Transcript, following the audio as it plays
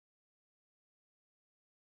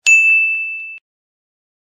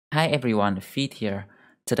Hi everyone, Feed here.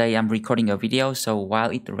 Today I'm recording a video so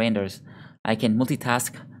while it renders, I can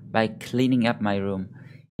multitask by cleaning up my room.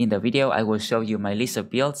 In the video, I will show you my list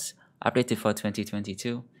of builds updated for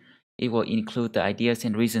 2022. It will include the ideas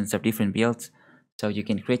and reasons of different builds, so you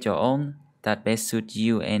can create your own that best suit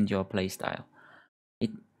you and your playstyle.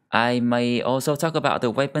 I may also talk about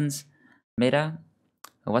the weapons meta,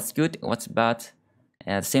 what's good, what's bad,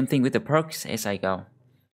 same thing with the perks as I go.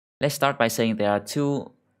 Let's start by saying there are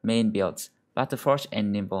two main builds, Battleforge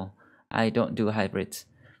and Nimble. I don't do hybrids.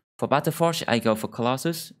 For Battleforge, I go for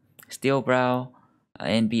Colossus, Steelbrow,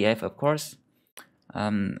 and BF of course.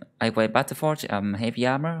 I wear Battleforge heavy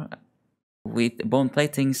armor with bone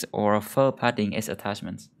platings or fur padding as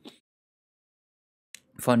attachments.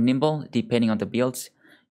 For Nimble, depending on the builds,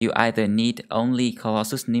 you either need only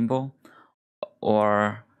Colossus Nimble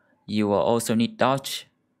or you will also need Dodge,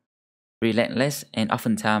 Relentless, and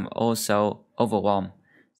oftentimes also Overwhelm,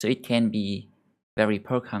 so it can be very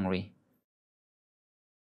perk hungry.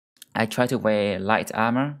 I try to wear light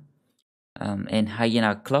armor and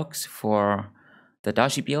hyena cloaks for the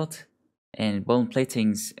dodgy build and bone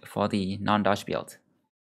platings for the non-dodge build.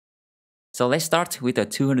 So let's start with the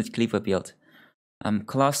 200 Cleaver build.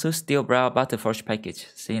 Colossus Steelbrow Battleforge package.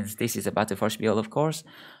 Since this is a Battleforge build of course,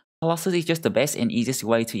 Colossus is just the best and easiest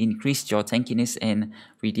way to increase your tankiness and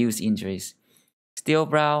reduce injuries.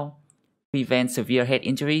 Steelbrow prevents severe head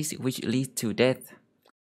injuries which lead to death.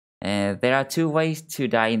 There are two ways to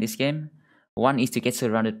die in this game. One is to get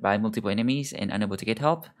surrounded by multiple enemies and unable to get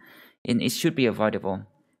help, and it should be avoidable.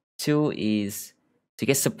 Two is to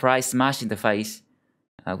get surprise smashed in the face.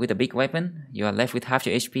 With a big weapon, you are left with half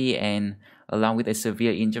your HP and along with a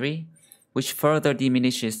severe injury, which further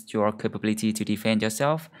diminishes your capability to defend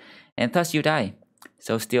yourself, and thus you die.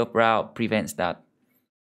 So Steelbrow prevents that.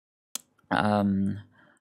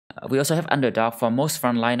 We also have Underdog for most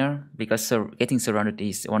frontliner because getting surrounded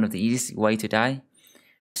is one of the easiest way to die.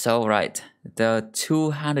 So right, the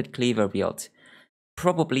 200 Cleaver build,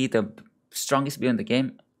 probably the strongest build in the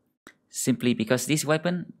game, simply because this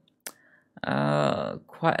weapon,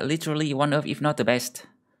 quite literally one of, if not the best.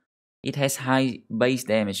 It has high base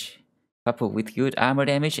damage, coupled with good armor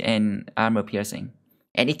damage and armor piercing,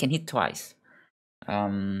 and it can hit twice.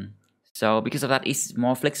 So because of that, it's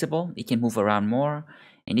more flexible, it can move around more,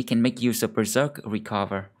 and it can make use of Berserk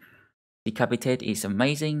recover. Decapitate is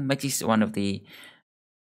amazing, makes it one of the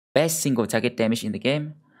best single target damage in the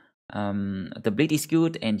game. The bleed is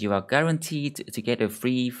good, and you are guaranteed to get a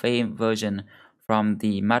free fame version from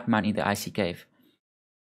the Madman in the Icy Cave.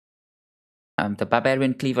 The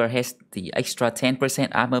Barbarian Cleaver has the extra 10%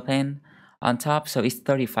 armor pen on top, so it's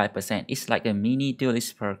 35%. It's like a mini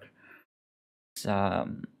duelist perk.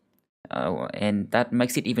 And that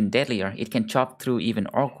makes it even deadlier. It can chop through even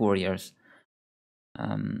orc warriors.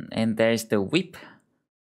 And there's the whip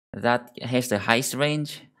that has the highest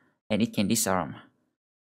range, and it can disarm.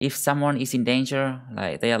 If someone is in danger,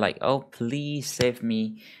 like they are like, oh please save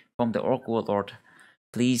me from the orc warlord,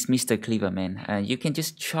 please Mr. Cleaver man, you can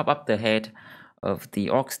just chop up the head of the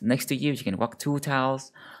orcs next to you. You can walk 2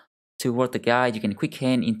 tiles toward the guy, you can quick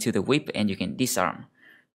hand into the whip, and you can disarm.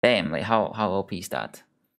 Damn, like how OP is that?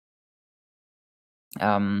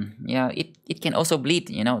 Yeah, it can also bleed,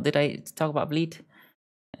 you know. Did I talk about bleed?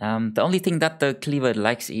 The only thing that the Cleaver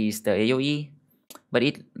likes is the AoE, but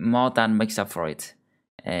it more than makes up for it.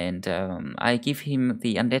 And I give him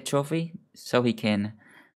the Undead Trophy so he can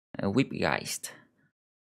whip guys.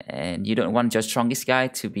 And you don't want your strongest guy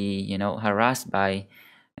to be, you know, harassed by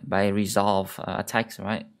resolve attacks,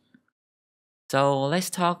 right? So let's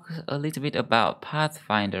talk a little bit about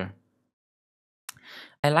Pathfinder.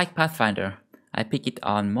 I like Pathfinder. I pick it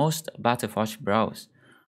on most Battleforge bros,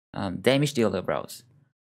 damage dealer bros.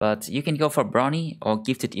 But you can go for Brawny or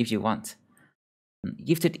Gifted if you want.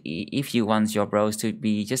 Gifted if you want your bros to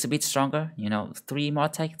be just a bit stronger, you know, 3 more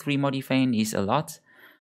attack, 3 more defense is a lot,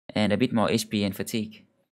 and a bit more HP and fatigue.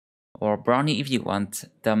 Or Brawny if you want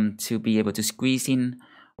them to be able to squeeze in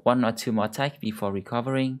 1 or 2 more attack before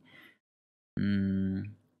recovering.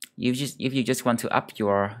 If you just want to up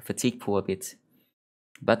your fatigue pool a bit.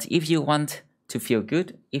 But if you want to feel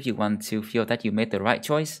good, if you want to feel that you made the right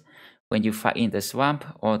choice when you fight in the swamp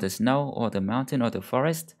or the snow or the mountain or the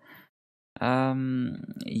forest,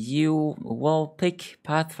 you will pick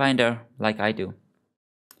Pathfinder like I do,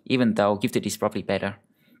 even though Gifted is probably better.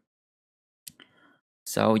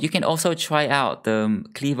 So you can also try out the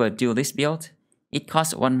Cleaver Duelist build. It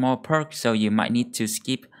costs 1 more perk, so you might need to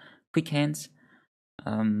skip Quick Hands.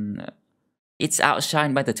 It's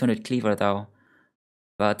outshined by the 200 Cleaver though,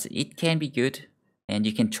 but it can be good, and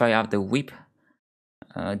you can try out the Whip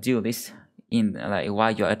Duelist in like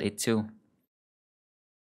while you're at it too.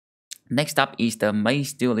 Next up is the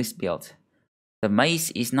Mace Duelist build. The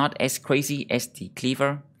Mace is not as crazy as the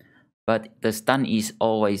Cleaver, but the stun is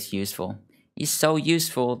always useful. It's so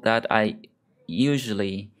useful that I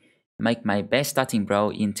usually make my best starting bro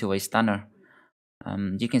into a stunner.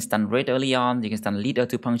 You can stun Red early on, you can stun Leader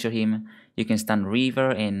to puncture him, you can stun Reaver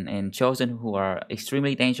and Chosen, who are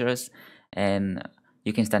extremely dangerous, and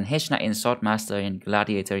you can stun Hedge Knight and Swordmaster and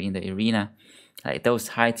Gladiator in the arena. Like those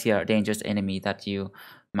high tier dangerous enemy that you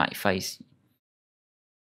might face.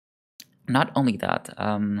 Not only that,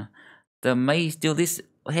 the Mace Duelist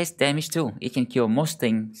has damage too. It can kill most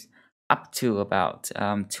things up to about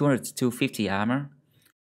 200 to 250 armor.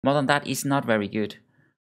 More than that is not very good,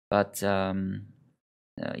 but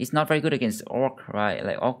it's not very good against Orc, right?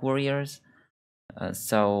 Like Orc warriors.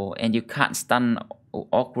 And you can't stun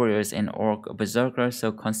Orc warriors and Orc berserkers,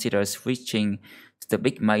 so consider switching to the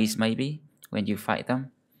big mace maybe when you fight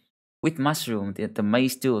them. With Mushroom, the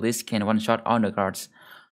Mace Duelist can one-shot honor guards.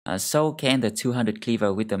 So can the 200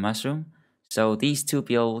 Cleaver with the Mushroom. So these two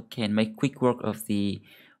builds can make quick work of the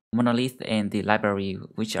Monolith and the Library,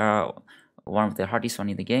 which are one of the hardest one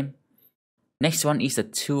in the game. Next one is the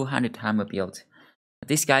 200 Hammer build.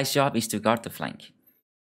 This guy's job is to guard the flank.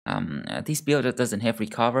 This build doesn't have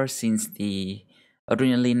recover since the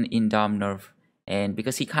Adrenaline Indom nerf, and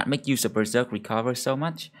because he can't make use of Berserk recover so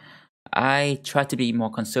much, I try to be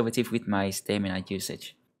more conservative with my stamina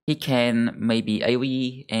usage. He can maybe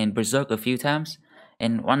AoE and Berserk a few times,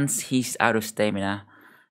 and once he's out of stamina,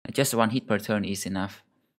 just one hit per turn is enough.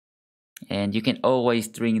 And you can always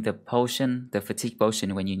drink the potion, the fatigue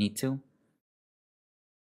potion, when you need to.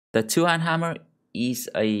 The two-hand hammer is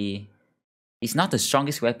it's not the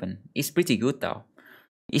strongest weapon. It's pretty good though.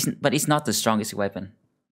 But it's not the strongest weapon.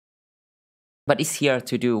 But it's here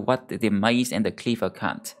to do what the Mace and the Cleaver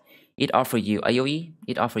can't. It offers you AoE,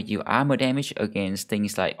 it offers you armor damage against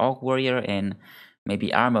things like Orc Warrior and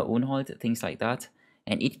maybe Armor Unhold, things like that.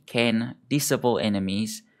 And it can disable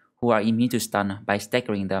enemies who are immune to stun by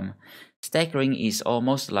staggering them. Staggering is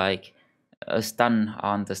almost like a stun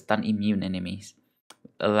on the stun immune enemies,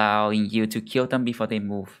 allowing you to kill them before they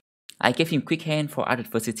move. I gave him Quick Hand for added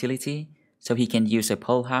versatility, so he can use a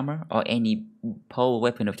pole hammer or any pole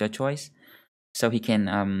weapon of your choice, so he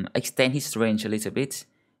can extend his range a little bit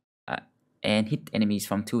and hit enemies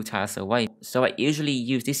from 2 tiles away. So I usually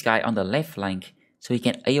use this guy on the left flank, so he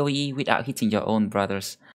can AoE without hitting your own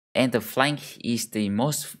brothers. And the flank is the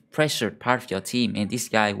most pressured part of your team, and this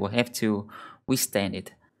guy will have to withstand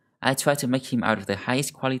it. I try to make him out of the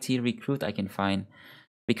highest quality recruit I can find.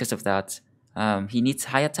 Because of that, he needs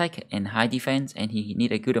high attack and high defense, and he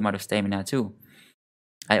needs a good amount of stamina too.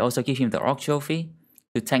 I also give him the Orc Trophy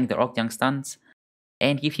to tank the Orc Young stuns,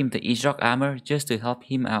 and give him the Izrok armor just to help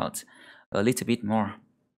him out a little bit more.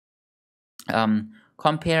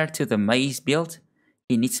 Compared to the Mace build,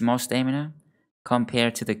 he needs more stamina.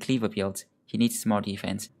 Compared to the Cleaver build, he needs more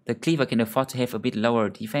defense. The Cleaver can afford to have a bit lower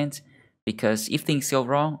defense, because if things go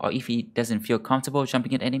wrong or if he doesn't feel comfortable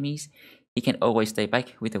jumping at enemies, he can always stay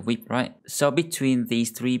back with a whip, right? So between these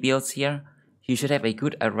 3 builds here, you should have a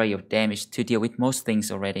good array of damage to deal with most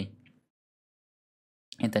things already.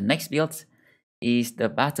 And the next build is the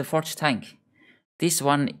Battleforge Tank. This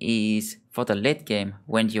one is for the late game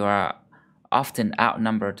when you are often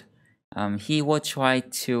outnumbered. He will try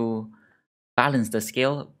to balance the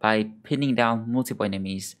scale by pinning down multiple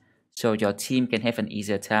enemies, so your team can have an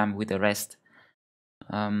easier time with the rest.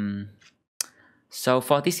 So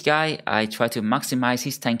for this guy, I try to maximize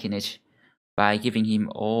his tankiness by giving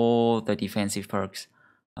him all the defensive perks.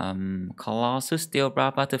 Colossus, Steel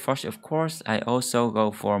Bra, Battleforge, of course. I also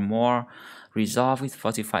go for more Resolve with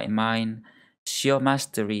Fortified Mind, Shield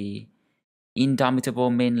Mastery, Indomitable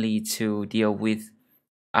mainly to deal with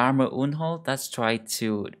Armor Unhold, that's try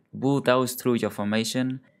to bulldoze through your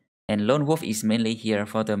formation, and Lone Wolf is mainly here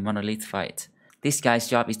for the Monolith fight. This guy's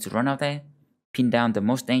job is to run out there, pin down the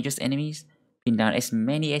most dangerous enemies, pin down as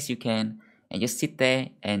many as you can, and just sit there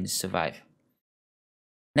and survive.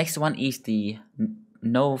 Next one is the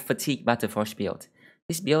No Fatigue Battleforge build.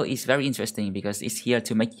 This build is very interesting because it's here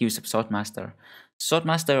to make use of Swordmaster.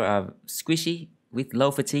 Swordmaster are squishy with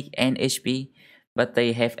low fatigue and HP, but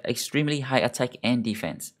they have extremely high attack and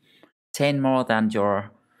defense, 10 more than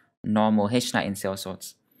your normal Hedge Knight and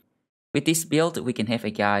Sellswords. With this build, we can have a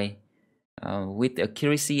guy with the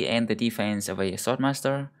accuracy and the defense of a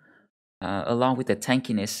Swordmaster, along with the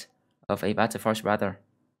tankiness of a Battleforge brother.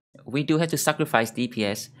 We do have to sacrifice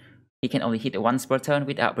DPS. He can only hit once per turn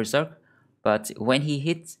without Berserk, but when he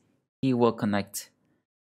hits, he will connect.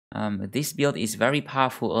 This build is very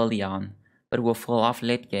powerful early on, but will fall off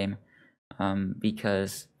late game.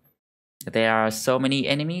 because there are so many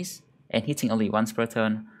enemies and hitting only once per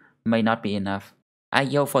turn may not be enough. I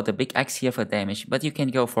go for the big axe here for damage, but you can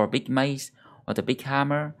go for big mace or the big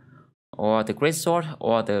hammer or the great sword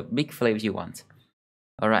or the big flame you want.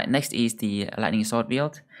 Alright, next is the lightning sword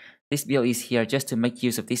build. This build is here just to make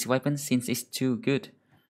use of this weapon since it's too good.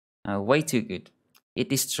 Way too good. It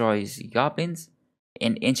destroys goblins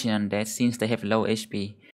and ancient undead since they have low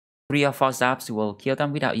HP. 3 or 4 zaps will kill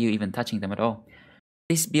them without you even touching them at all.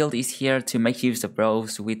 This build is here to make use of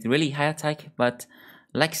bros with really high attack but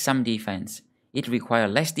lack some defense. It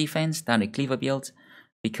requires less defense than the Cleaver build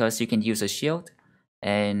because you can use a shield,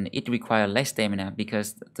 and it requires less stamina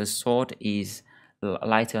because the sword is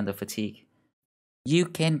lighter on the fatigue. You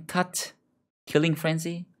can cut Killing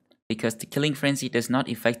Frenzy because the Killing Frenzy does not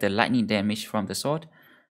affect the lightning damage from the sword,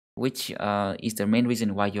 which is the main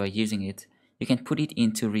reason why you are using it. You can put it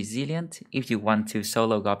into Resilient if you want to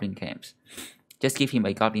solo goblin camps. Just give him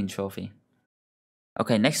a goblin trophy.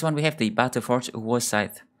 Okay, next one we have the Battleforged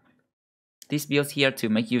Warscythe. This build here to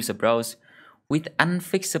make use of bros with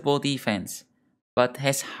unfixable defense, but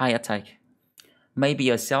has high attack. Maybe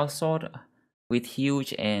a sellsword with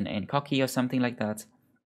huge and cocky or something like that.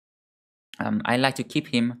 I like to keep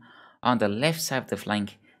him on the left side of the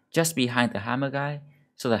flank, just behind the hammer guy,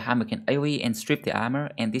 so the hammer can AoE and strip the armor,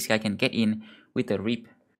 and this guy can get in with the rip.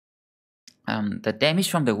 The damage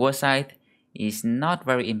from the Warscythe is not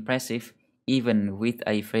very impressive even with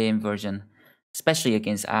a frame version, especially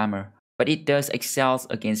against armor, but it does excel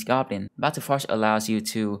against goblin. Battleforge allows you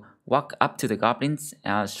to walk up to the goblins,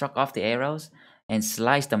 struck off the arrows, and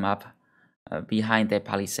slice them up behind their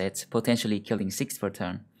palisades, potentially killing 6 per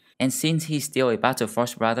turn. And since he's still a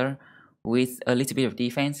Battleforge brother with a little bit of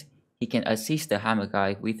defense, he can assist the hammer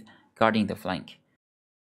guy with guarding the flank.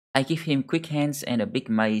 I give him quick hands and a big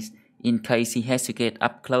mace in case he has to get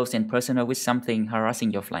up close and personal with something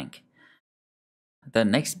harassing your flank. The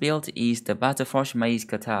next build is the Battleforged Mace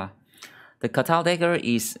Quatal. The Quatal Dagger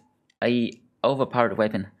is a overpowered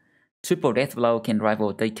weapon. Triple death blow can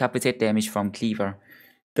rival decapitate damage from Cleaver.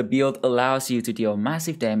 The build allows you to deal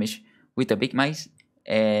massive damage with the big mace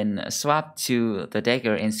and swap to the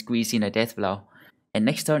dagger and squeeze in a death blow. And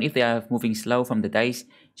next turn, if they are moving slow from the dice,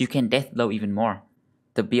 you can death blow even more.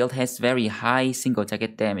 The build has very high single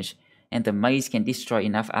target damage, and the mace can destroy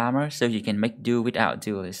enough armor so you can make do without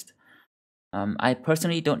Duelist. I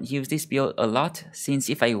personally don't use this build a lot, since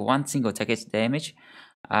if I want single target damage,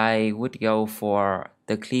 I would go for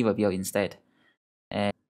the Cleaver build instead.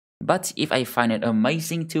 But if I find an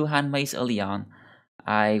amazing two-hand mace early on,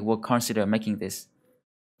 I will consider making this.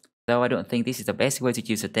 Though I don't think this is the best way to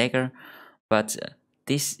use a dagger, but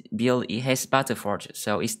this build, it has Battleforge,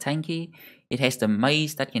 so it's tanky. It has the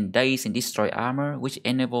mace that can daze and destroy armor, which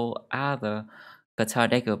enable other Quatal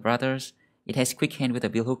Dagger brothers. It has quick hand with a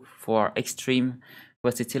build hook for extreme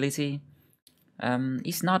versatility.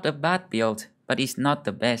 It's not a bad build, but it's not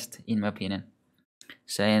the best in my opinion.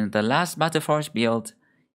 So, and the last Battleforge build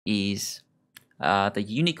is the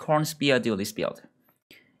Unicorn Spear Duelist build.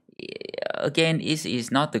 Again, it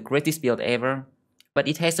is not the greatest build ever, but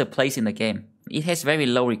it has a place in the game. It has very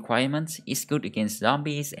low requirements. It's good against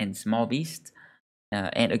zombies and small beasts,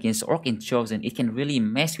 and against Orc and Chosen. It can really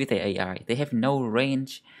mess with the AI. They have no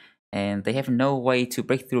range, and they have no way to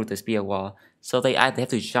break through the spear wall. So they either have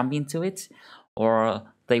to jump into it, or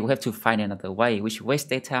they will have to find another way, which wastes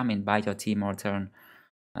their time and buy your team more turn.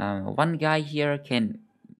 One guy here can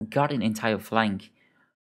guard an entire flank,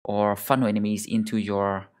 or funnel enemies into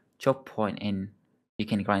your choke point, and you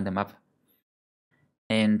can grind them up.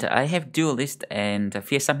 And I have Duelist and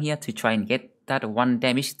Fearsome here to try and get that 1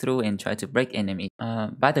 damage through and try to break enemy.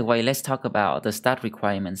 By the way, let's talk about the stat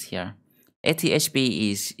requirements here. 80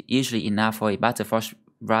 HP is usually enough for a Battleforge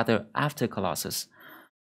brother after Colossus.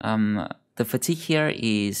 The fatigue here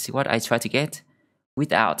is what I try to get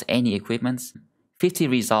without any equipments. 50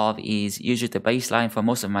 resolve is usually the baseline for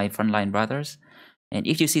most of my frontline brothers. And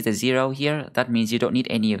if you see the 0 here, that means you don't need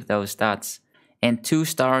any of those stats. And 2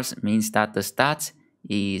 stars means that the stat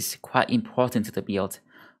is quite important to the build.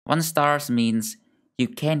 1 stars means you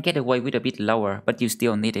can get away with a bit lower, but you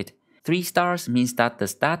still need it. 3 stars means that the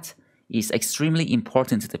stat is extremely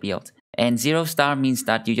important to the build. And 0 star means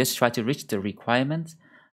that you just try to reach the requirement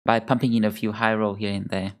by pumping in a few high roll here and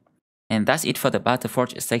there. And that's it for the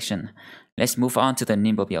Battleforge section. Let's move on to the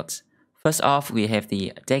Nimble builds. First off, we have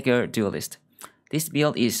the Dagger Duelist. This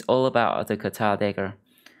build is all about the Quatal Dagger.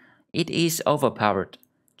 It is overpowered.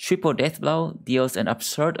 Triple death blow deals an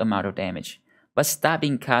absurd amount of damage, but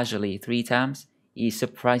stabbing casually 3 times is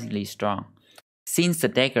surprisingly strong. Since the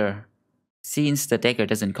dagger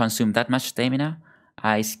doesn't consume that much stamina,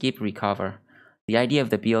 I skip recover. The idea of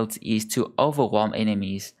the build is to overwhelm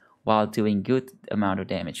enemies while doing good amount of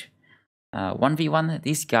damage. 1v1,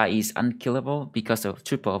 this guy is unkillable because of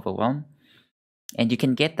triple overwhelm, and you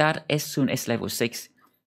can get that as soon as level 6.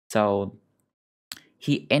 So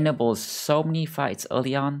he enables so many fights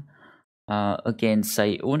early on against,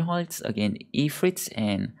 say, Unholds, against Ifrits,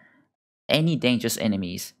 and any dangerous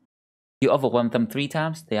enemies. You overwhelm them 3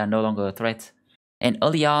 times, they are no longer a threat. And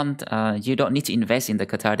early on, you don't need to invest in the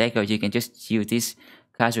Quatal Dagger, you can just use this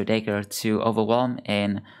casual dagger to overwhelm,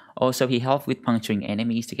 and also he helps with puncturing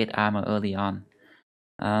enemies to get armor early on.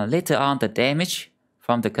 Later on, the damage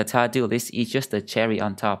from the Quatal Duelist is just the cherry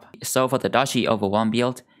on top. So for the dodgy overwhelm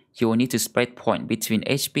build, you will need to spread point between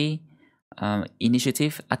HP,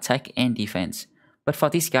 initiative, attack, and defense. But for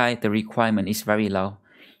this guy, the requirement is very low.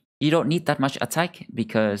 You don't need that much attack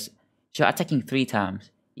because you're attacking 3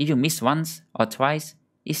 times. If you miss once or twice,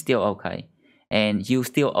 it's still okay. And you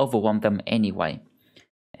still overwhelm them anyway.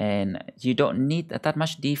 And you don't need that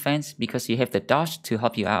much defense because you have the dodge to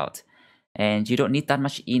help you out. And you don't need that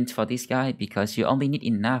much int for this guy because you only need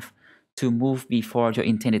enough to move before your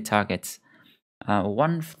intended targets.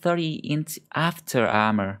 130 int after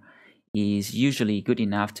armor is usually good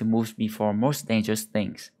enough to move before most dangerous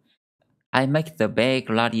things. I make the Bear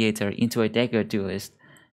Gladiator into a Dagger Duelist,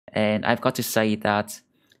 and I've got to say that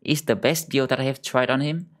it's the best build that I have tried on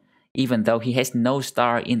him, even though he has no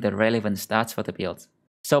star in the relevant stats for the build.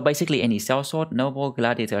 So basically any Sellsword, Noble,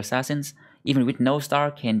 Gladiator, Assassins, even with no star,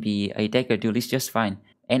 can be a Dagger Duelist just fine.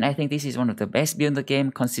 And I think this is one of the best builds in the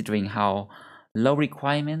game considering how low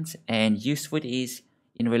requirements and useful it is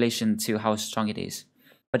in relation to how strong it is.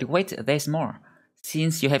 But wait, there's more.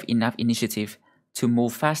 Since you have enough initiative to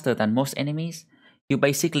move faster than most enemies, you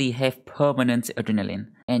basically have permanent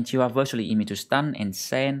adrenaline, and you are virtually immune to stun and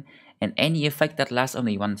sand and any effect that lasts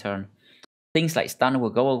only 1 turn. Things like stun will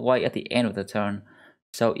go away at the end of the turn,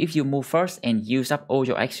 so if you move first and use up all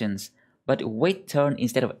your actions, but wait turn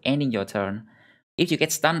instead of ending your turn, if you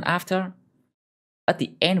get stunned after, at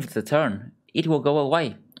the end of the turn, it will go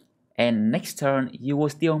away, and next turn you will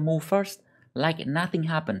still move first like nothing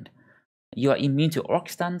happened. You are immune to orc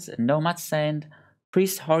stuns, nomad sand,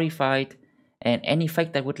 priest horrified, and any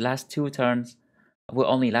effect that would last 2 turns will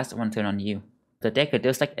only last 1 turn on you. The Dagger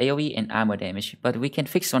does like AoE and armor damage, but we can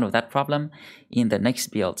fix one of that problem in the next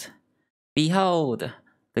build. Behold,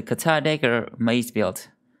 the Quatal Dagger Mace build.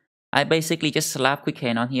 I basically just slap Quick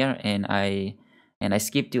Hand on here and I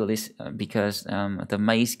skip Duelist because the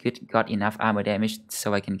Mace got enough armor damage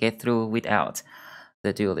so I can get through without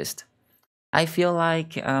the Duelist. I feel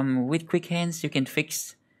like with Quick Hands you can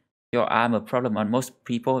fix your armor problem on most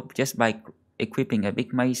people just by equipping a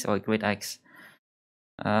big mace or a great axe.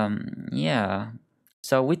 Yeah.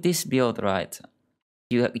 So with this build, right,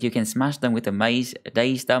 you can smash them with the mace,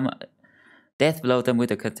 daze them, death blow them with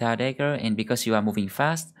the Quatal Dagger, and because you are moving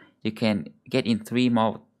fast, you can get in 3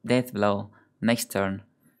 more death blow next turn.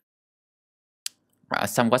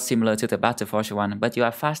 Somewhat similar to the Battle Force one, but you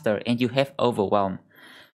are faster and you have overwhelm.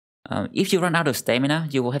 If you run out of stamina,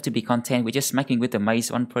 you will have to be content with just smacking with the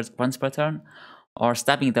mace once per turn, or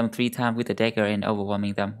stabbing them 3 times with the dagger and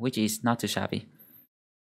overwhelming them, which is not too shabby.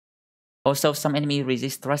 Also, some enemies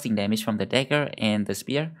resist thrusting damage from the dagger and the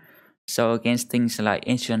spear, so against things like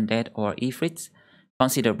Ancient Dead or Ifrits,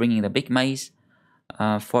 consider bringing the big mace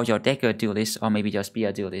for your Dagger Duelist or maybe your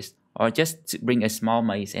Spear Duelist, or just bring a small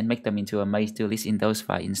mace and make them into a Mace Duelist in those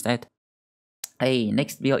fights instead. Hey,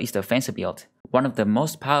 next build is the Fencer build, one of the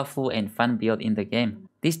most powerful and fun build in the game.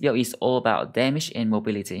 This build is all about damage and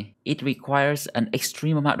mobility. It requires an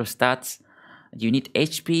extreme amount of stats. You need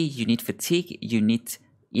HP, you need fatigue, you need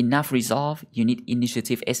enough resolve, you need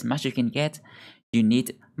initiative as much as you can get, you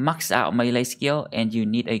need max out melee skill, and you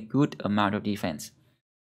need a good amount of defense.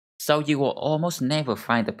 So you will almost never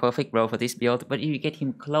find the perfect role for this build, but if you get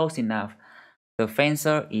him close enough, the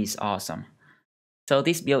Fencer is awesome. So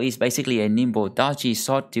this build is basically a nimble, dodgy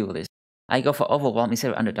sword duelist. I go for Overwhelm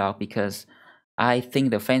instead of Underdog because I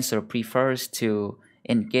think the Fencer prefers to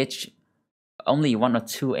engage only 1 or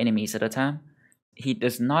 2 enemies at a time. He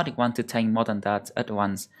does not want to tank more than that at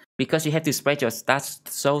once. Because you have to spread your stats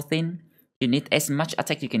so thin, you need as much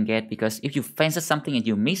attack you can get, because if you Fencer something and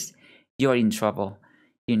you miss, you're in trouble.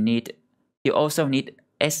 You also need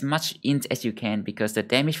as much int as you can because the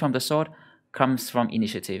damage from the sword comes from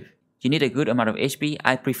initiative. You need a good amount of HP.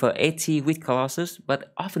 I prefer 80 with Colossus,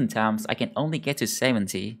 but oftentimes I can only get to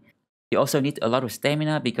 70. You also need a lot of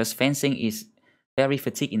stamina because fencing is very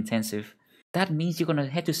fatigue intensive. That means you're gonna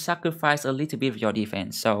have to sacrifice a little bit of your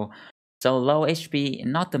defense. So low HP,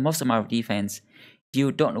 not the most amount of defense.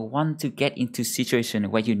 You don't want to get into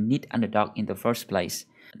situation where you need underdog in the first place.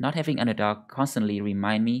 Not having underdog constantly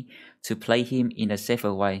remind me to play him in a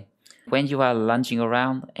safer way. When you are lunging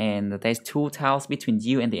around and there's 2 tiles between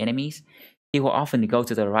you and the enemies, he will often go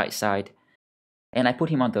to the right side. And I put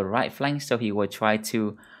him on the right flank, so he will try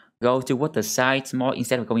to go toward the sides more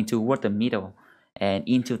instead of going toward the middle and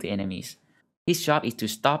into the enemies. His job is to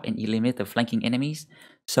stop and eliminate the flanking enemies,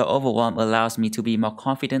 so Overwhelm allows me to be more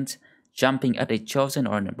confident, jumping at a Chosen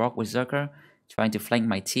or a Brock Berserker, trying to flank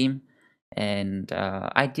my team, and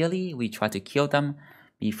ideally we try to kill them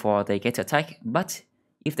before they get attacked, but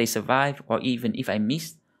if they survive or even if I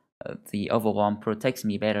miss, the Overwhelm protects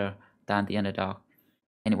me better than the underdog.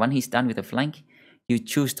 And when he's done with the flank, you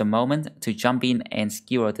choose the moment to jump in and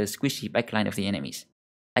skewer the squishy backline of the enemies.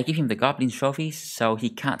 I give him the Goblin trophies so he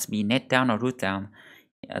can't be net down or root down.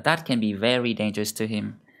 That can be very dangerous to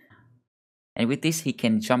him. And with this he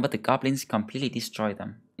can jump at the Goblins, completely destroy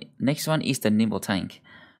them. Next one is the Nimble Tank.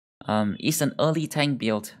 It's an early tank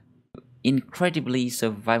build, incredibly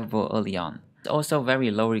survivable early on. It's also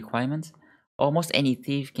very low requirement. Almost any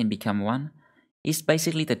thief can become one. It's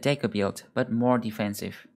basically the Dagger build, but more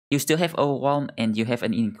defensive. You still have Overwhelm and you have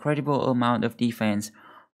an incredible amount of defense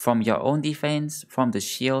from your own defense, from the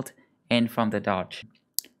shield, and from the dodge.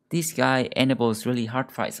 This guy enables really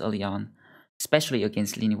hard fights early on, especially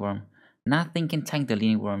against Leanworm. Nothing can tank the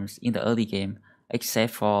Leanworms in the early game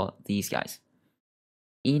except for these guys.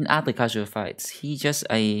 In other casual fights, he's just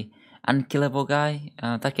a unkillable guy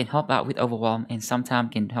that can help out with Overwhelm and sometimes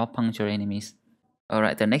can help puncture enemies.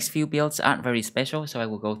 Alright, the next few builds aren't very special, so I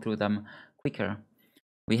will go through them quicker.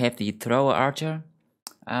 We have the Thrower Archer.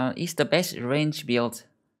 It's the best range build.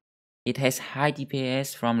 It has high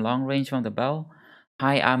DPS from long range from the bow,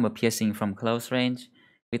 high armor piercing from close range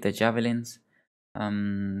with the javelins.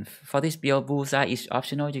 For this build, Bullseye is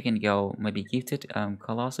optional. You can go maybe Gifted,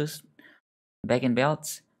 Colossus, Bag and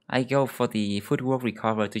Belts. I go for the Footwork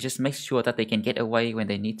Recover to just make sure that they can get away when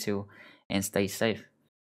they need to and stay safe.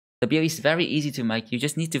 The build is very easy to make. You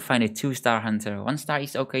just need to find a 2-star hunter. 1 star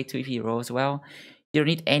is okay too if he rolls well. You don't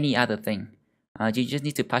need any other thing. You just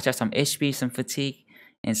need to patch up some HP, some fatigue,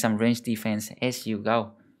 and some range defense as you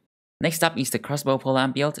go. Next up is the Crossbow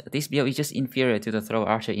Polearm build. This build is just inferior to the Thrower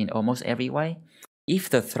Archer in almost every way. If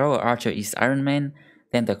the Thrower Archer is Iron Man,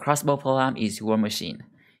 then the Crossbow Polearm is War Machine.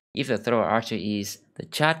 If the Thrower Archer is the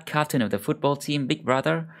Chad captain of the football team Big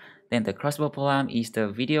Brother, then the Crossbow Polearm is the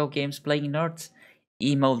video games playing nerds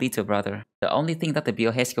emo little brother. The only thing that the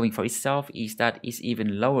build has going for itself is that it's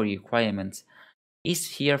even lower requirements.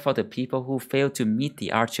 It's here for the people who fail to meet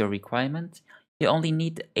the archer requirement. You only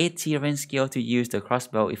need 80 range skill to use the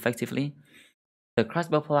crossbow effectively. The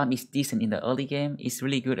Crossbow Polearm is decent in the early game. It's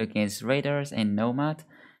really good against raiders and nomad,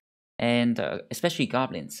 and especially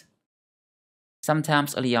goblins.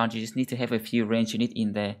 Sometimes early on you just need to have a few range unit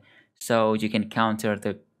in there so you can counter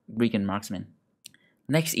the brigand marksman.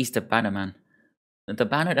 Next is the Bannerman. The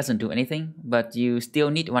banner doesn't do anything, but you still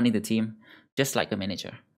need one in the team, just like a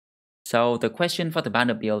manager. So the question for the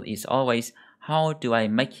banner build is always, how do I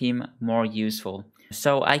make him more useful?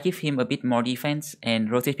 So I give him a bit more defense and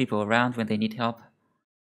rotate people around when they need help,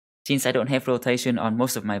 since I don't have rotation on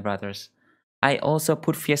most of my brothers. I also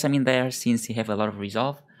put Fearsome in there since he have a lot of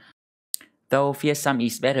resolve, though Fearsome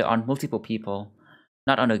is better on multiple people,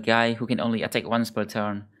 not on a guy who can only attack once per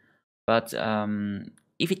turn. But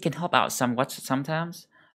if it can help out somewhat sometimes,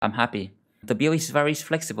 I'm happy. The build is very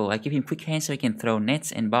flexible. I give him quick hands so he can throw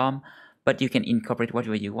nets and bomb, but you can incorporate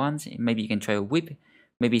whatever you want. Maybe you can try a whip,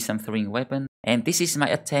 maybe some throwing weapon. And this is my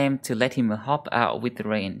attempt to let him hop out with the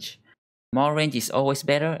range. More range is always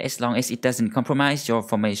better as long as it doesn't compromise your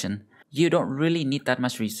formation. You don't really need that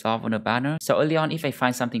much resolve on a banner, so early on if I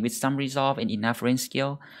find something with some resolve and enough range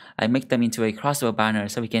skill, I make them into a crossbow banner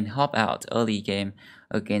so we can help out early game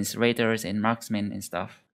against raiders and marksmen and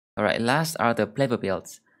stuff. Alright, last are the Pleb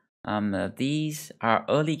builds. These are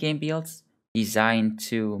early game builds designed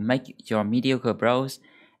to make your mediocre bros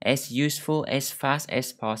as useful as fast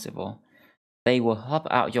as possible. They will help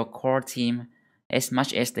out your core team as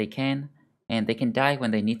much as they can, and they can die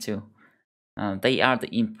when they need to. They are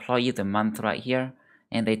the employee of the month right here,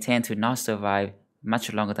 and they tend to not survive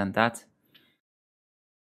much longer than that.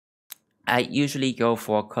 I usually go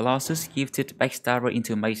for Colossus, Gifted, Backstabber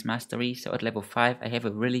into Mace Mastery, so at level 5 I have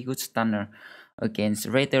a really good stunner against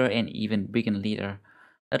Raider and even Brigand Leader.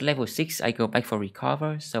 At level 6 I go back for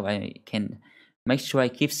Recover, so I can make sure I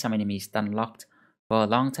keep some enemies stun locked for a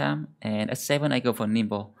long time, and at 7 I go for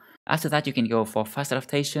Nimble. After that you can go for Fast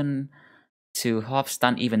Adaptation to help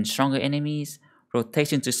stun even stronger enemies,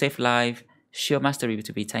 Rotation to save life, Shield Mastery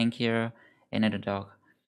to be tankier, and Underdog.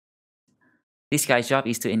 This guy's job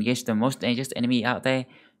is to engage the most dangerous enemy out there,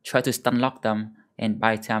 try to stun lock them, and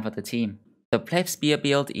buy time for the team. The Pleb Spear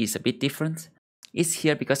build is a bit different. It's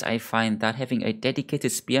here because I find that having a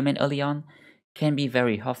dedicated spearman early on can be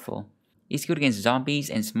very helpful. It's good against zombies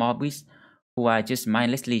and small beasts who are just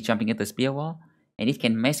mindlessly jumping at the spear wall, and it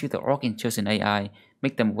can mess with the orc and chosen AI,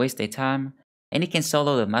 make them waste their time, and it can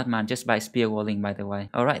solo the madman just by spear walling, by the way.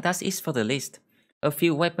 Alright, that's it for the list. A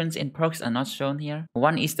few weapons and perks are not shown here.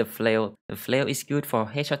 One is the flail. The flail is good for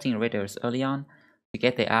headshotting raiders early on to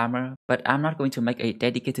get their armor, but I'm not going to make a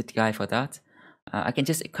dedicated guy for that. I can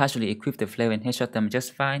just casually equip the flail and headshot them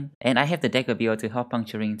just fine, and I have the dagger build to help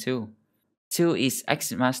puncturing too. 2 is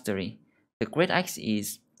Axe Mastery. The Great Axe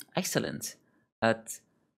is excellent at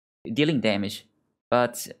dealing damage,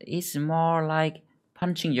 but it's more like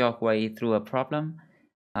punching your way through a problem,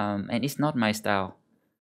 and it's not my style.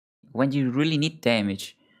 When you really need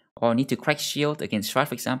damage or need to crack shield against Shroud,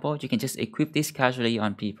 for example, you can just equip this casually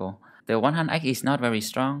on people. The one-hand axe is not very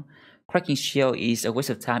strong. Cracking shield is a waste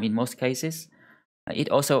of time in most cases. It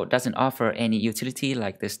also doesn't offer any utility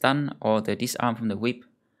like the stun or the disarm from the whip.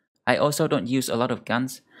 I also don't use a lot of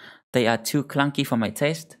guns. They are too clunky for my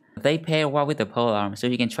taste. They pair well with the polearm, so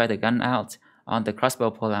you can try the gun out on the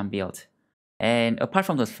Crossbow Polearm build. And apart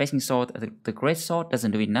from the facing sword, the great sword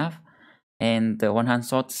doesn't do enough, and the one-hand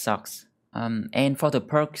sword sucks. And for the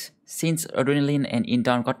perks, since Adrenaline and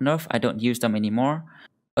Indown got nerfed, I don't use them anymore.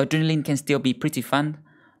 Adrenaline can still be pretty fun,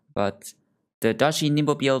 but the dodgy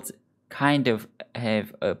Nimble build kind of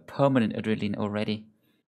have a permanent Adrenaline already.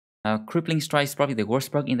 Crippling Strike is probably the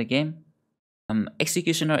worst perk in the game.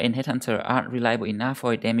 Executioner and Headhunter aren't reliable enough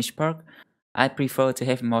for a damage perk. I prefer to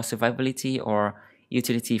have more survivability or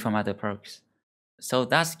utility from other perks. So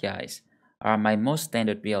that, guys, are my most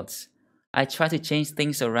standard builds. I try to change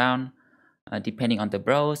things around depending on the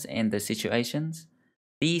bros and the situations.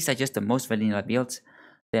 These are just the most vanilla builds.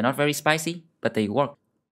 They're not very spicy, but they work.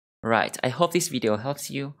 Right, I hope this video helps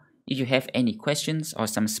you. If you have any questions or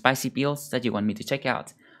some spicy builds that you want me to check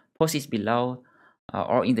out, post it below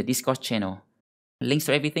or in the Discord channel. Links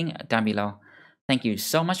to everything down below. Thank you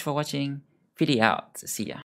so much for watching. Video out. See ya.